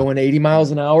going 80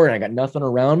 miles an hour and I got nothing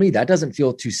around me, that doesn't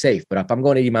feel too safe. But if I'm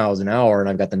going 80 miles an hour and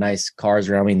I've got the nice cars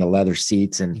around me and the leather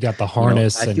seats and you got the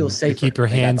harness, I feel safe. You keep your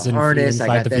hands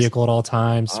inside the vehicle at all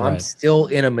times. I'm still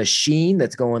in a machine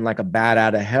that's going like a bat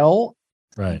out of hell,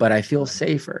 but I feel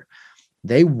safer.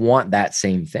 They want that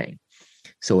same thing.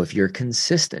 So if you're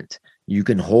consistent, you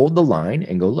can hold the line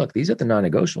and go, look, these are the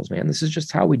non-negotiables, man. This is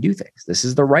just how we do things. This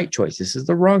is the right choice. This is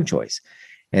the wrong choice.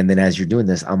 And then as you're doing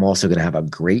this, I'm also going to have a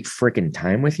great freaking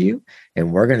time with you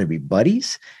and we're going to be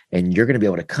buddies and you're going to be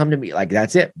able to come to me like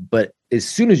that's it. But as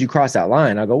soon as you cross that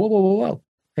line, I'll go, whoa.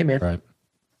 Hey, man,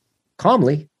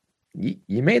 calmly,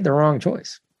 you made the wrong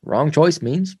choice. Wrong choice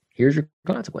means Here's your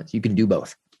consequence. You can do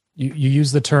both. You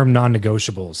use the term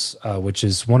non-negotiables, which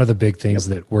is one of the big things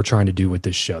that we're trying to do with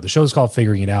this show. The show is called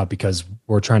Figuring It Out because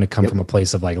we're trying to come from a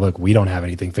place of like, look, we don't have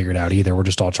anything figured out either. We're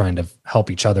just all trying to help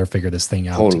each other figure this thing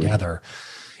out together.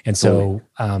 And so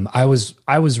I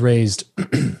was raised,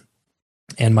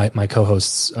 and my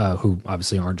co-hosts, who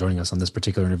obviously aren't joining us on this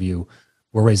particular interview,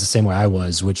 were raised the same way I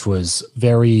was, which was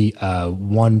very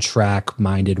one track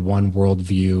minded, one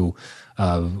worldview,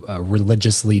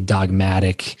 religiously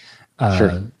dogmatic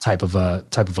type of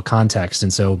a context.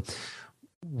 And so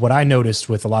what I noticed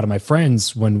with a lot of my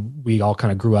friends when we all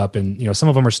kind of grew up, and, you know, some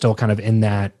of them are still kind of in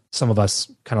that, some of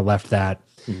us kind of left that.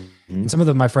 And some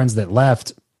of my friends that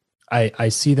left, I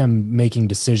see them making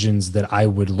decisions that I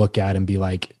would look at and be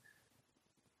like,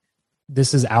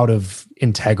 this is out of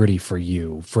integrity for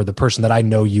you, for the person that I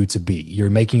know you to be. You're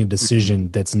making a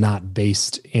decision that's not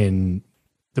based in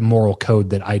the moral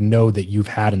code that I know that you've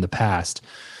had in the past.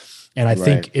 And I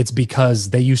think it's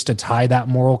because they used to tie that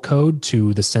moral code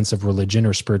to the sense of religion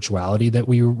or spirituality that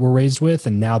we were raised with.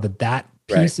 And now that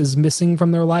piece is missing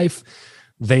from their life,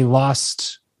 they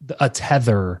lost a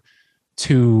tether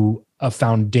to a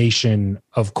foundation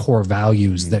of core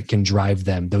values that can drive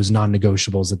them, those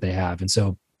non-negotiables that they have. And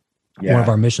so one of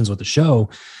our missions with the show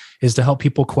is to help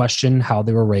people question how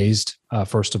they were raised,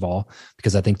 first of all,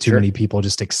 because I think too many people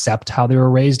just accept how they were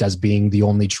raised as being the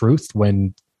only truth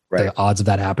when the odds of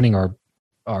that happening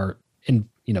are in,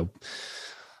 you know,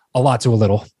 a lot to a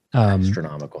little,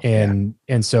 astronomical. And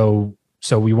so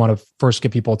we want to first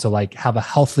get people to like have a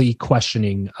healthy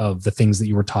questioning of the things that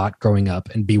you were taught growing up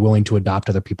and be willing to adopt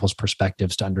other people's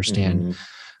perspectives to understand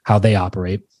how they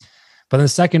operate. But then the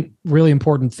second really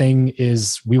important thing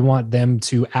is we want them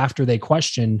to, after they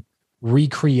question,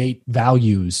 recreate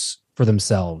values for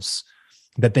themselves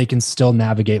that they can still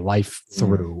navigate life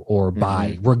through or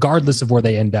by, regardless of where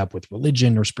they end up with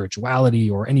religion or spirituality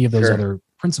or any of those other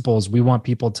principles. We want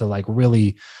people to like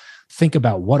really think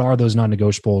about what are those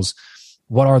non-negotiables,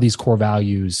 what are these core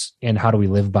values, and how do we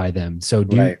live by them? So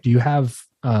do you have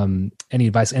any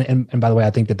advice? And by the way,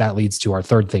 I think that leads to our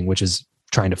third thing, which is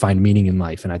trying to find meaning in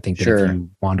life. And I think that if you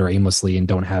wander aimlessly and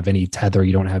don't have any tether,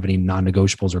 you don't have any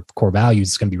non-negotiables or core values,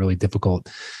 it's going to be really difficult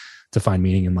to find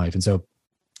meaning in life. And so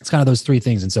it's kind of those three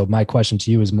things. And so my question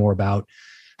to you is more about,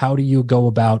 how do you go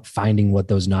about finding what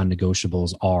those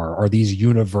non-negotiables are? Are these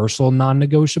universal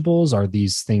non-negotiables? Are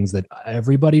these things that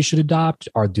everybody should adopt?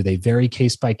 Or do they vary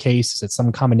case by case? Is it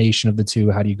some combination of the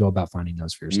two? How do you go about finding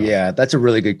those for yourself? Yeah, that's a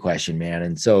really good question, man.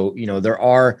 And so, you know,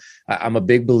 I'm a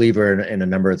big believer in a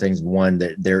number of things. One,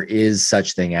 that there is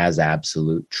such thing as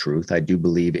absolute truth. I do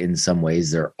believe in some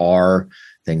ways there are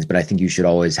things, but I think you should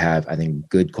always have, I think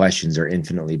good questions are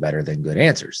infinitely better than good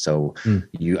answers. So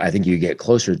I think you get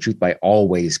closer to the truth by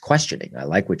always questioning. I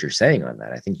like what you're saying on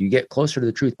that. I think you get closer to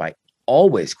the truth by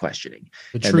always questioning.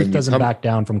 The truth doesn't back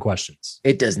down from questions.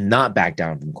 It does not back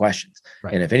down from questions.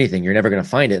 Right. And if anything, you're never going to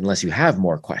find it unless you have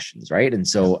more questions. Right. And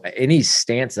so any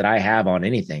stance that I have on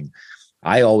anything,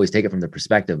 I always take it from the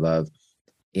perspective of,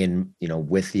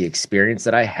 with the experience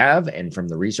that I have and from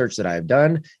the research that I've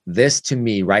done, this to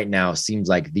me right now seems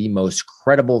like the most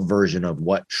credible version of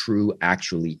what true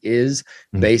actually is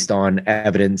based on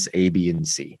evidence A, B, and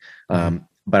C.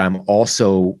 But I'm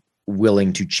also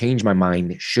willing to change my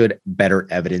mind should better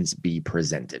evidence be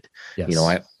presented. Yes.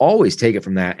 I always take it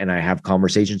from that, and I have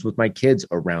conversations with my kids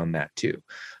around that too.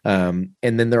 And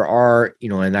then there are,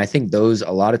 and I think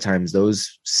a lot of times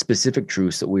those specific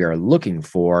truths that we are looking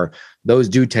for, those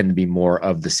do tend to be more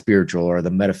of the spiritual or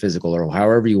the metaphysical or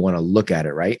however you want to look at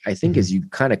it. Right. I think as you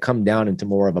kind of come down into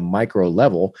more of a micro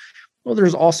level, well,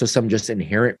 there's also some just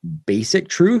inherent basic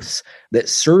truths that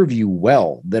serve you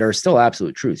well that are still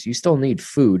absolute truths. You still need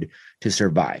food to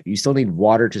survive. You still need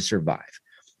water to survive.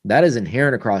 That is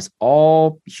inherent across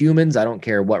all humans. I don't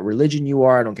care what religion you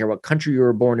are. I don't care what country you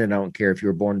were born in. I don't care if you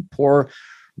were born poor,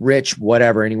 rich,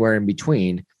 whatever, anywhere in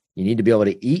between. You need to be able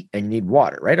to eat and you need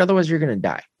water, right? Otherwise, you're going to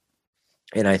die.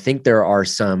 And I think there are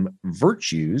some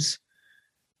virtues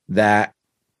that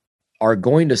are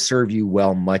going to serve you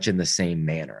well much in the same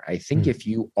manner. I think if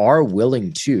you are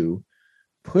willing to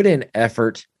put in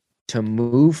effort to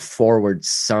move forward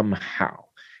somehow,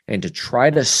 and to try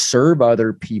to serve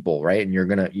other people, right? And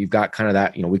you've got kind of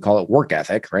that, we call it work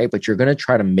ethic, right? But you're going to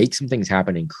try to make some things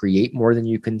happen and create more than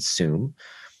you consume.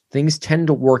 Things tend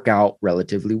to work out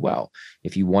relatively well.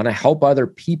 If you want to help other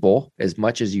people as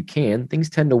much as you can, things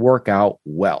tend to work out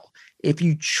well. If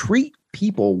you treat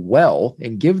people well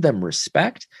and give them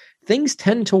respect, things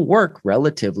tend to work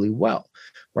relatively well,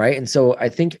 right? And so I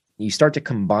think you start to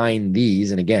combine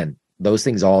these, and again, those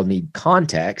things all need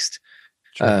context.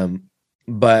 Sure.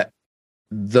 But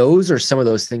those are some of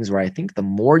those things where I think the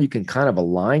more you can kind of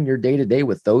align your day to day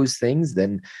with those things,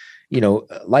 then,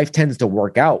 life tends to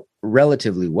work out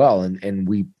relatively well. And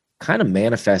we kind of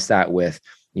manifest that with,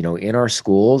 in our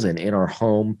schools and in our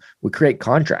home, we create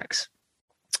contracts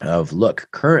of, look,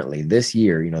 currently this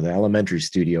year, the elementary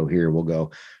studio here will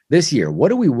go, this year, what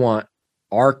do we want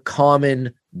our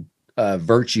common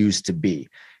virtues to be?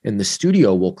 And the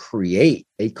studio will create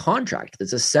a contract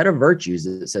that's a set of virtues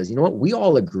that says, you know what, we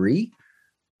all agree,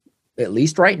 at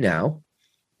least right now,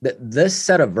 that this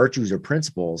set of virtues or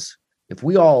principles, if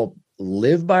we all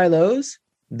live by those,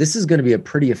 this is going to be a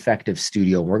pretty effective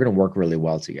studio. We're going to work really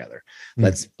well together.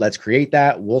 Let's create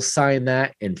that. We'll sign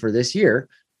that. And for this year,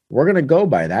 we're going to go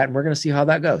by that, and we're going to see how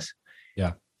that goes.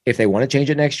 Yeah. If they want to change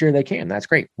it next year, they can. That's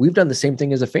great. We've done the same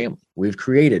thing as a family. We've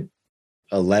created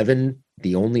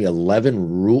the only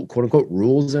 11 quote unquote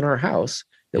rules in our house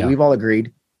that we've all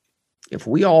agreed. If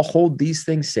we all hold these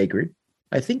things sacred,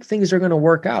 I think things are going to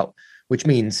work out, which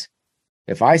means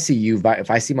if I see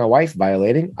my wife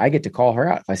violating, I get to call her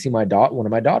out. If I see one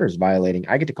of my daughters violating,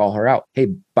 I get to call her out. Hey,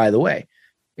 by the way,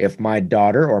 if my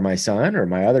daughter or my son or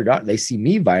my other daughter, they see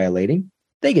me violating,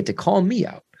 they get to call me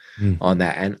out on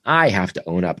that. And I have to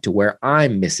own up to where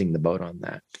I'm missing the boat on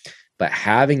that. But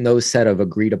having those set of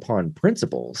agreed upon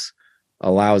principles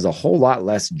allows a whole lot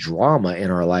less drama in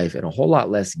our life and a whole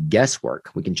lot less guesswork.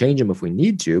 We can change them if we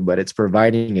need to, but it's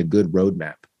providing a good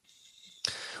roadmap.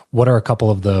 What are a couple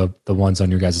of the ones on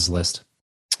your guys' list?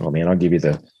 Oh man, I'll give you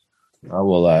the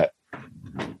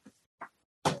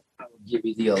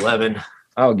 11.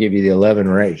 I'll give you the 11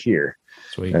 right here.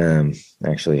 Sweet.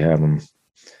 Actually have them,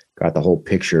 got the whole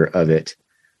picture of it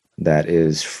that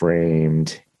is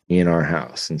framed in our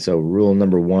house. And so rule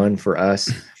number 1 for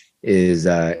us is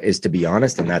to be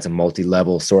honest. And that's a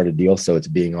multi-level sort of deal. So it's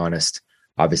being honest,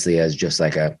 obviously, as just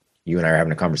like you and I are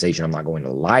having a conversation. I'm not going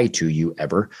to lie to you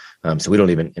ever. So we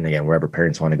don't even, and again, wherever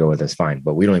parents want to go with this, fine.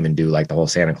 But we don't even do like the whole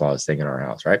Santa Claus thing in our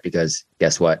house, right? Because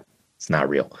guess what? It's not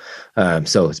real.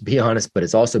 So it's be honest, but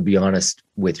it's also be honest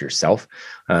with yourself.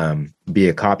 Be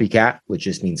a copycat, which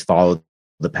just means follow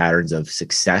the patterns of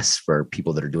success for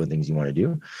people that are doing things you want to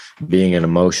do. Being an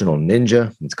emotional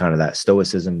ninja, it's kind of that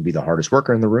stoicism. Be the hardest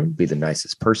worker in the room. Be the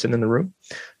nicest person in the room.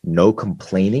 No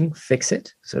complaining. Fix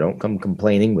it. So don't come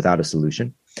complaining without a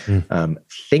solution.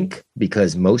 Think,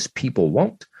 because most people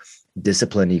won't.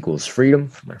 Discipline equals freedom,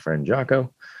 from my friend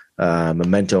Jocko.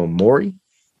 Memento mori.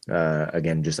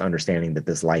 Again, just understanding that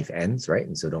this life ends, right?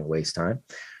 And so don't waste time.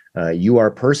 You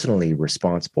are personally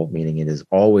responsible, meaning it is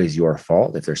always your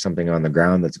fault. If there's something on the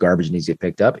ground that's garbage needs to get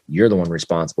picked up, you're the one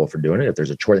responsible for doing it. If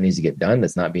there's a chore that needs to get done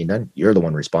that's not being done, you're the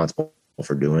one responsible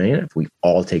for doing it. If we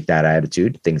all take that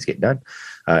attitude, things get done.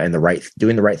 And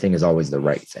doing the right thing is always the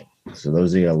right thing. So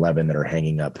those are the 11 that are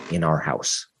hanging up in our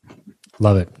house.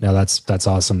 Love it. Now that's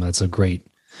awesome. That's a great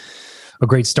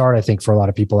start, I think, for a lot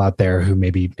of people out there who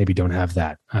maybe don't have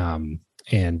that.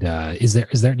 Is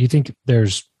there, do you think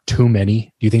there's too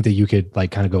many? Do you think that you could like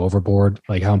kind of go overboard?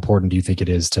 Like, how important do you think it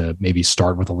is to maybe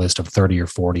start with a list of 30 or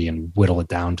 40 and whittle it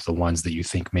down to the ones that you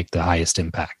think make the highest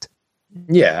impact?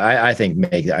 Yeah, I think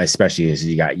especially as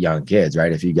you got young kids,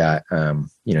 right? If you got,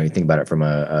 you think about it from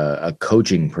a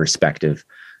coaching perspective.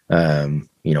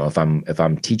 If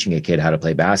I'm teaching a kid how to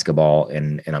play basketball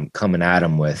and I'm coming at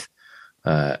them with,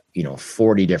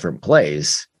 40 different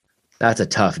plays, that's a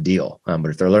tough deal. But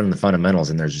if they're learning the fundamentals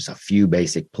and there's just a few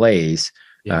basic plays,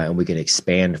 and we can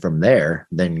expand from there,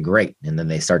 then great. And then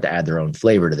they start to add their own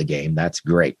flavor to the game. That's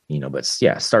great, but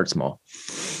yeah, start small.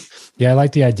 Yeah. I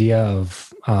like the idea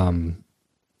of, kind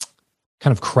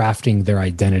of crafting their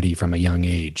identity from a young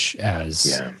age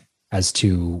as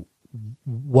to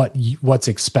what's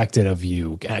expected of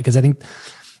you. Cause I think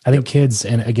kids,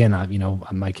 and again,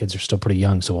 my kids are still pretty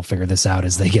young, so we'll figure this out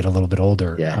as they get a little bit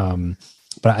older. Yeah.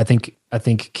 But I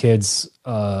think kids,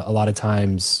 a lot of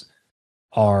times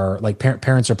are like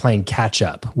parents are playing catch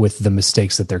up with the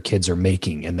mistakes that their kids are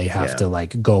making. And they have to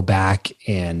like go back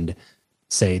and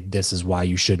say, this is why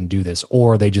you shouldn't do this.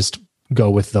 Or they just go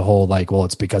with the whole, like, well,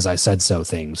 it's because I said so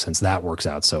thing, since that works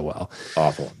out so well.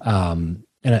 Awful. And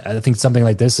I think something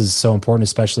like this is so important,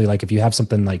 especially like if you have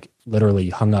something like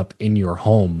literally hung up in your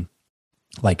home,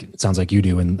 like it sounds like you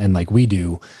do and like we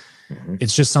do. Mm-hmm.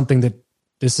 It's just something that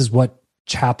this is what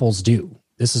chapels do.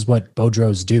 This is what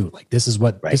Beaudreaus do. Like, this is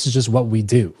just what we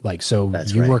do. Like, so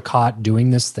that's you were caught doing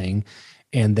this thing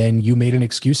and then you made an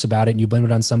excuse about it and you blame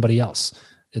it on somebody else.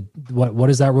 What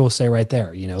does that rule say right there?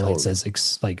 Totally. It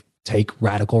says like, take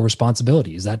radical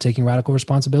responsibility. Is that taking radical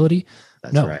responsibility?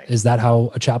 That's no. Right. Is that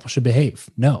how a chapel should behave?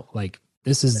 No. Like,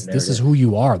 this is who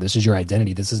you are. This is your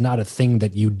identity. This is not a thing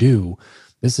that you do.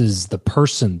 This is the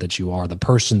person that you are. The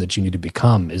person that you need to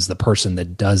become is the person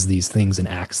that does these things and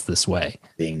acts this way.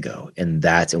 Bingo. And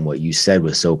what you said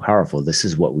was so powerful. This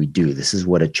is what we do. This is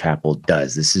what a chapel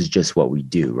does. This is just what we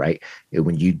do, right?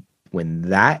 When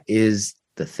that is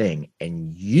the thing,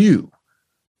 and you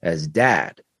as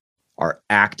dad are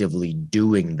actively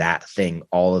doing that thing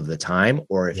all of the time,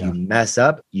 or if you mess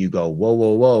up, you go, whoa,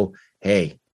 whoa, whoa.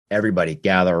 Hey, everybody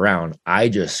gather around. I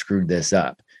just screwed this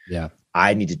up. Yeah.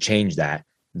 I need to change that.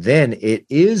 Then it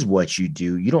is what you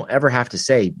do. You don't ever have to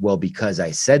say, well, because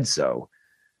I said so,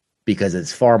 because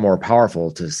it's far more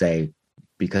powerful to say,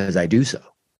 because I do so.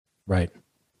 Right.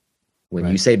 When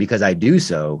you say, because I do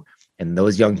so, and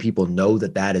those young people know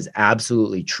that that is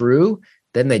absolutely true,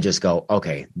 then they just go,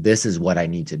 okay, this is what I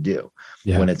need to do.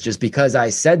 Yeah. When it's just because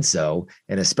I said so,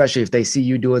 and especially if they see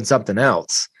you doing something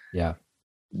else,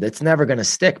 that's never going to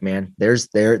stick, man.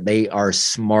 They are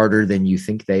smarter than you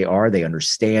think they are. They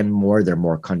understand more. They're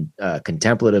more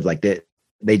contemplative. Like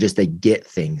they get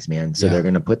things, man. So they're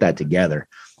going to put that together,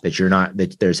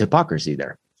 that there's hypocrisy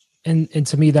there. And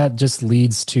to me, that just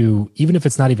leads to, even if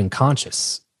it's not even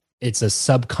conscious, it's a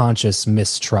subconscious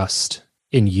mistrust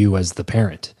in you as the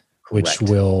parent, which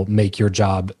will make your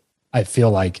job, I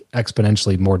feel like,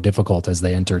 exponentially more difficult as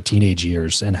they enter teenage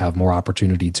years and have more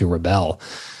opportunity to rebel.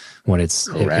 When it's,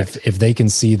 if they can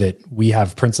see that we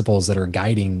have principles that are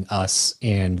guiding us,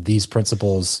 and these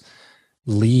principles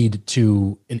lead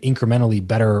to an incrementally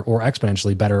better or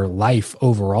exponentially better life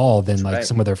overall than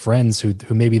some of their friends who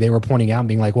maybe they were pointing out and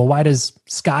being like, well, why does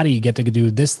Scotty get to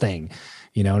do this thing?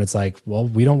 And it's like, well,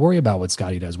 we don't worry about what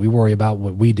Scotty does. We worry about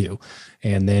what we do.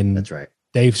 And then that's right.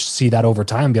 They see that over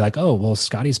time and be like, oh, well,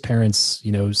 Scotty's parents,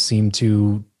 seem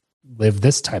to live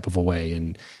this type of a way,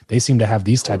 and they seem to have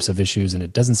these types of issues, and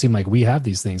it doesn't seem like we have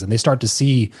these things. And they start to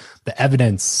see the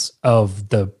evidence of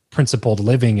the principled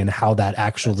living and how that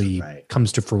actually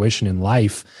comes to fruition in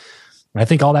life. And I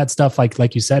think all that stuff,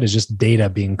 like you said, is just data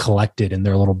being collected in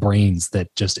their little brains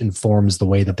that just informs the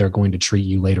way that they're going to treat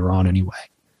you later on anyway.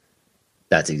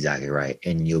 That's exactly right.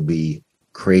 And you'll be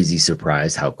crazy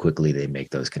surprised how quickly they make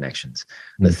those connections.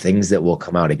 The things that will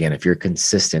come out, again, if you're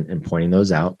consistent in pointing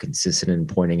those out, consistent in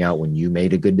pointing out when you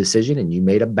made a good decision and you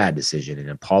made a bad decision, and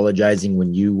apologizing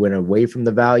when you went away from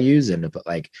the values, and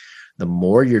the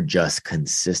more you're just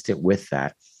consistent with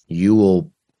that, your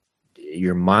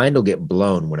mind will get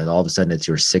blown when all of a sudden it's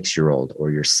your 6-year-old or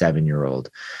your 7-year-old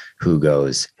who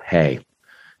goes, hey,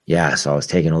 yeah, so I was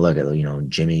taking a look at,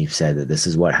 Jimmy said that this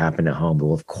is what happened at home.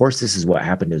 Well, of course, this is what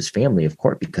happened to his family, of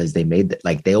course, because they made that,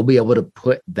 they'll be able to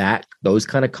put those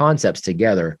kind of concepts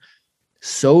together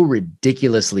so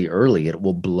ridiculously early, it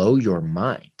will blow your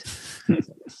mind.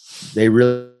 They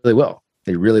really will.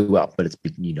 They really will. But it's,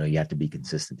 you have to be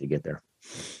consistent to get there.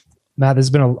 Matt, this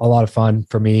has been a lot of fun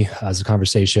for me as a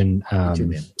conversation. Me too,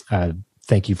 man.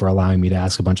 Thank you for allowing me to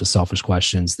ask a bunch of selfish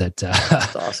questions that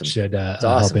awesome. should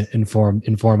help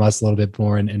inform us a little bit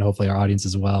more, and hopefully our audience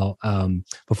as well.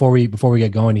 Before we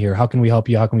get going here, how can we help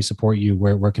you? How can we support you?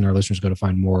 Where can our listeners go to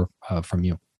find more from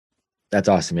you? That's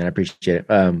awesome, man. I appreciate it.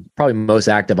 Probably most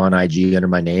active on IG under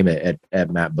my name at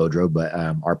Matt Beaudreau, but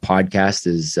our podcast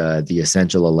is The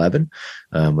Essential 11.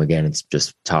 Again, it's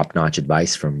just top-notch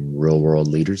advice from real-world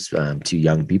leaders to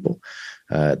young people.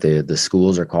 The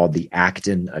schools are called the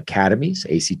Acton Academies,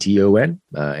 ACTON,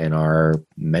 and our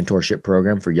mentorship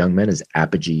program for young men is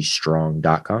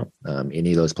apogeestrong.com.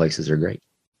 Any of those places are great.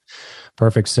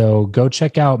 Perfect. So go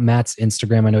check out Matt's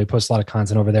Instagram. I know he posts a lot of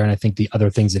content over there, and I think the other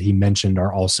things that he mentioned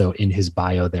are also in his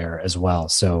bio there as well.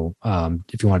 So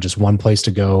if you want just one place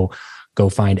to go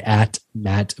find at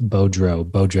Matt Beaudreau.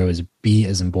 Beaudreau is B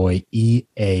as in boy,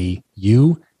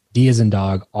 E-A-U, D as in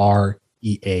dog,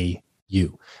 R-E-A-U.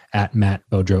 At Matt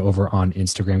Beaudreau over on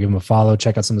Instagram. Give him a follow.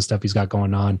 Check out some of the stuff he's got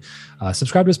going on.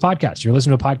 Subscribe to his podcast. You're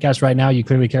listening to a podcast right now. You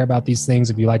clearly care about these things.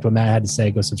 If you liked what Matt had to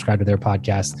say, go subscribe to their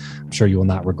podcast. I'm sure you will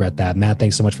not regret that. Matt,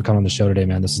 thanks so much for coming on the show today,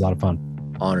 man. This is a lot of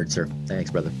fun. Honored, sir.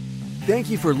 Thanks, brother. Thank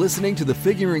you for listening to the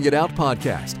Figuring It Out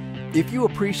podcast. If you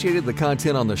appreciated the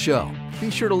content on the show, be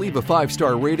sure to leave a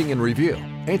 5-star rating and review,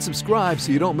 and subscribe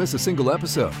so you don't miss a single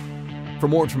episode. For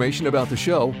more information about the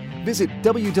show, visit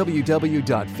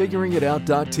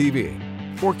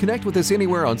www.figuringitout.tv or connect with us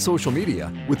anywhere on social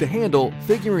media with the handle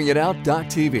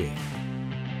figuringitout.tv.